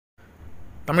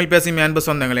தமிழ் பேசும் அன்பு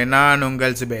சொந்தங்களே, நான்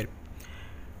உங்கள் சுபேர்.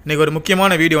 இன்றைக்கி ஒரு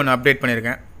முக்கியமான வீடியோ ஒன்று அப்டேட்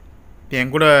பண்ணியிருக்கேன்.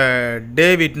 என் கூட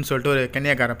டேவிட்னு சொல்லிட்டு ஒரு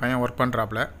கன்னியாக்கார பையன் ஒர்க்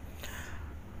பண்ணுறாப்புல.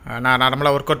 நான்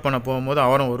நார்மலாக ஒர்க் அவுட் பண்ண போகும்போது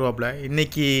அவரும் வருவாப்புல.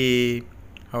 இன்றைக்கி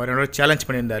அவர் என்னோட சேலஞ்ச்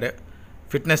பண்ணியிருந்தார்,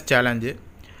 ஃபிட்னஸ் சேலஞ்சு.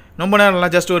 ரொம்ப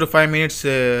நேரம்லாம் ஜஸ்ட் ஒரு 5 மினிட்ஸ்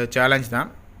சேலஞ்ச் தான்.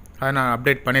 அதை நான்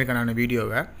அப்டேட் பண்ணியிருக்கேன் நான்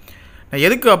வீடியோவை. நான்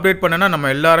எதுக்கு அப்டேட் பண்ணேன்னா,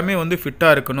 நம்ம எல்லாருமே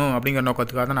ஃபிட்டாக இருக்கணும் அப்படிங்கிற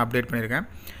நோக்கத்துக்காக தான் நான் அப்டேட் பண்ணியிருக்கேன்.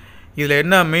 இதில்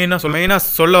என்ன மெயினாக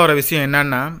சொல்ல வர விஷயம்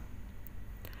என்னென்னா,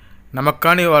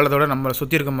 நமக்காண்டி வாழ்றதோட நம்மளை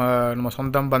சுற்றி இருக்க நம்ம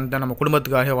சொந்தம் பந்தம் நம்ம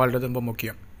குடும்பத்துக்காக வாழ்கிறது ரொம்ப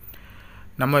முக்கியம்.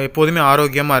 நம்ம எப்போதுமே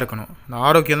ஆரோக்கியமாக இருக்கணும். அந்த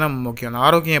ஆரோக்கியம் தான் முக்கியம். அந்த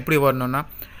ஆரோக்கியம் எப்படி வரணும்னா,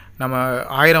 நம்ம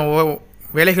 1000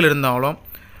 வேலைகள் இருந்தாலும்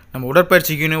நம்ம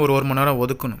உடற்பயிற்சிக்குன்னு ஒரு மணி நேரம்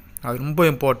ஒதுக்கணும். அது ரொம்ப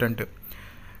இம்பார்ட்டண்ட்டு.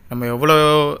 நம்ம எவ்வளோ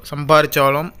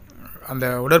சம்பாதிச்சாலும் அந்த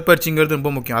உடற்பயிற்சிங்கிறது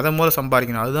ரொம்ப முக்கியம். அதை முதல்ல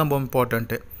சம்பாதிக்கணும், அதுதான் ரொம்ப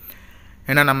இம்பார்ட்டண்ட்டு.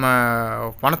 ஏன்னா நம்ம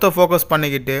பணத்தை ஃபோக்கஸ்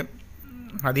பண்ணிக்கிட்டு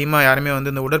அதிகமாக யாருமே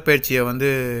இந்த உடற்பயிற்சியை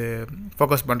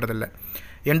ஃபோக்கஸ் பண்ணுறதில்ல.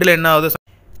 எண்டில் என்ன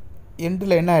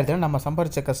ஆகுதுன்னா, நம்ம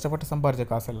கஷ்டப்பட்டு சம்பாரித்த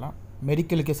காசெல்லாம்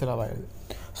மெடிக்கலுக்கே செலவாகிடுது.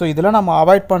 ஸோ இதெல்லாம் நம்ம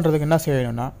அவாய்ட் பண்ணுறதுக்கு என்ன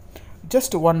செய்யணும்னா,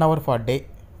 just 1 hour for day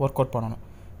work out பண்ணணும்.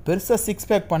 பெருசாக 6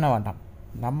 பேக் பண்ண வேண்டாம்.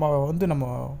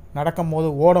 நம்ம நடக்கும் போது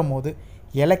ஓடும் போது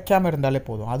இளைக்காமல் இருந்தாலே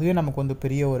போதும். அதுவே நமக்கு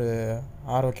பெரிய ஒரு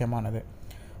ஆரோக்கியமானது.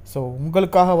 ஸோ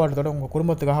உங்களுக்காக வாழ்றதோட உங்கள்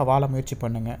குடும்பத்துக்காக வாழ முயற்சி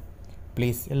பண்ணுங்கள்.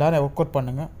 ப்ளீஸ் எல்லோரும் ஒர்க் அவுட்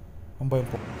பண்ணுங்கள். ரொம்ப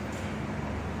important.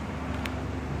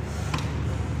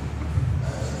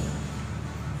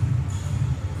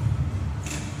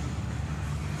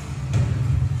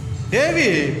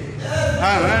 David!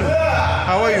 Hi man,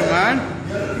 how are you man?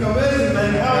 You're amazing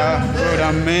man. Yeah, good,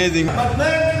 amazing. But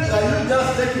man, are you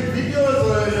just taking videos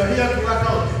or you're here to work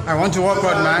out? I want to work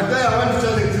out man. Today I want to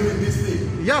challenge you with this thing.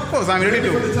 Yeah, of course, I'm ready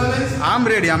to. For the challenge? I'm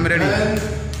ready. And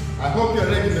I hope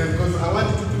you're ready man, because I want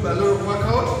you to do a lot of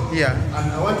workout. Yeah. And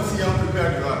I want to see how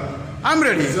prepared you are. I'm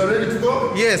ready. So you're ready to go?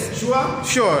 Yes. Sure?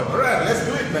 Sure. Alright, let's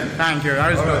do it man. Thank you.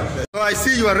 That is good. So I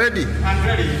see you are ready. I'm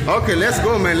ready. Okay, let's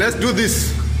go man, let's do this.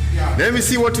 Yeah. Let me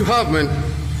see what you have man.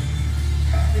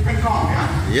 You can come, yeah?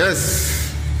 Yes.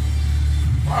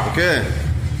 Okay.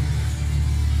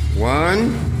 1,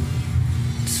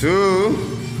 2,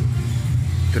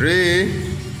 3,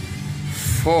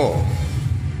 4,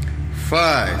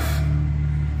 5,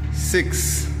 6,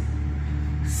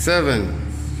 7,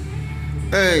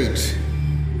 8,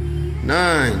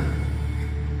 9,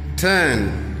 10.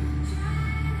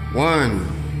 1.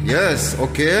 Yes,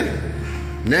 okay.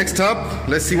 Next up,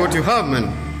 let's see what you have, man.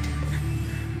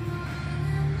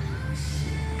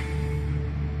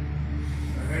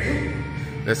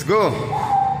 Let's go.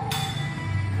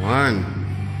 1,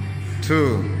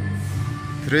 2,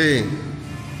 3,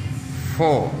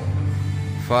 4,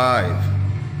 5,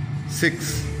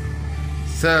 6,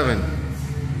 7,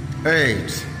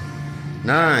 8,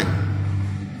 9,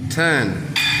 10.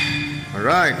 All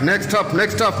right, next up,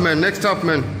 man, next up,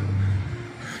 man.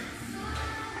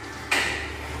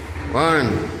 1,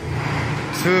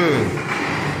 2,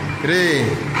 3,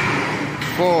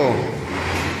 4,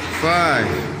 5,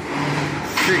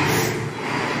 6,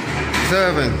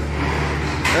 7,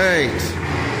 8,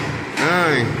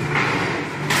 9,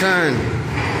 10.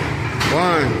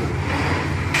 1,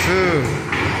 2,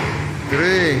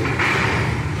 3,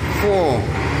 4,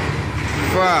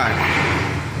 5,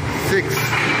 6,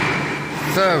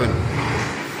 7,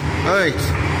 8,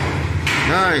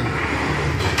 9,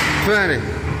 20.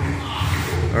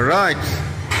 All right.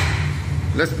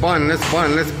 Let's bun.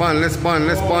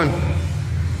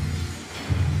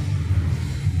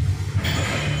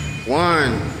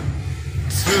 1,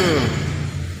 2,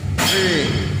 3,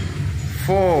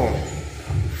 4,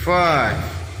 5,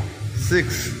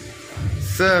 6,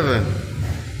 7,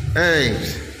 8,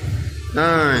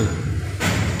 9,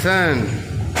 10.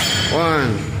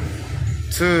 1,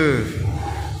 2,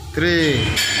 3.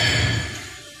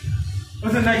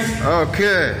 What's the next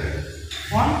Okay.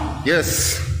 one? Yes.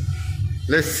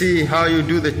 Let's see how you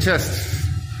do the chest.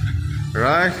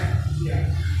 Right? Yeah.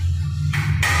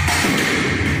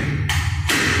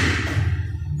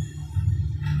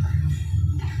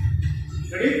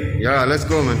 Ready? Yeah, let's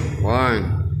go, man. 1,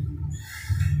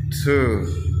 2,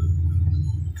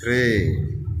 3,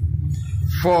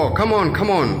 4. Come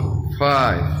on.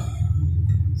 5,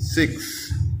 6,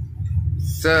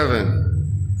 7,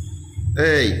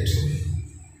 8,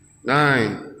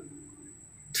 9,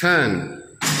 10.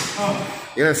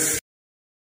 Yes.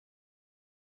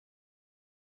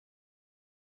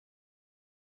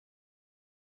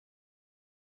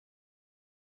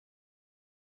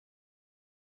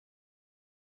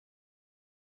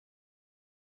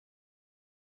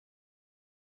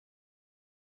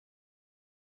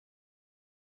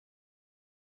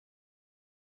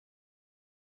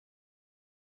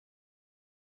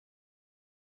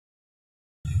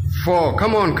 4.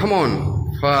 Come on, come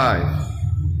on. 5,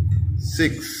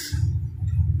 6,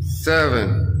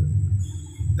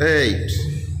 7, 8,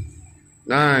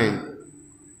 9,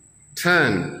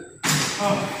 10.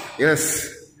 Yes.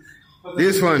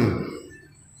 This one.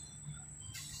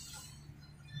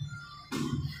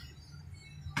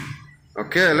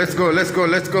 Okay, let's go, let's go,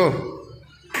 let's go.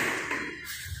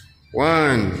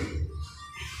 1,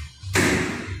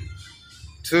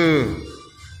 2,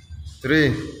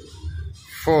 3,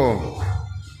 4,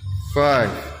 5,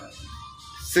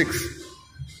 6,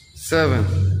 7,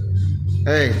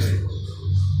 8,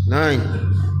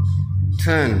 9,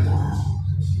 10.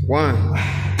 1.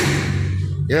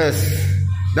 Yes.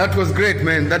 That was great,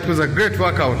 man. That was a great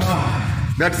workout.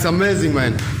 That's amazing,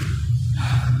 man.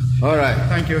 All right.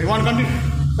 Thank you. You want to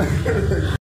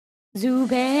continue?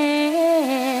 Zube.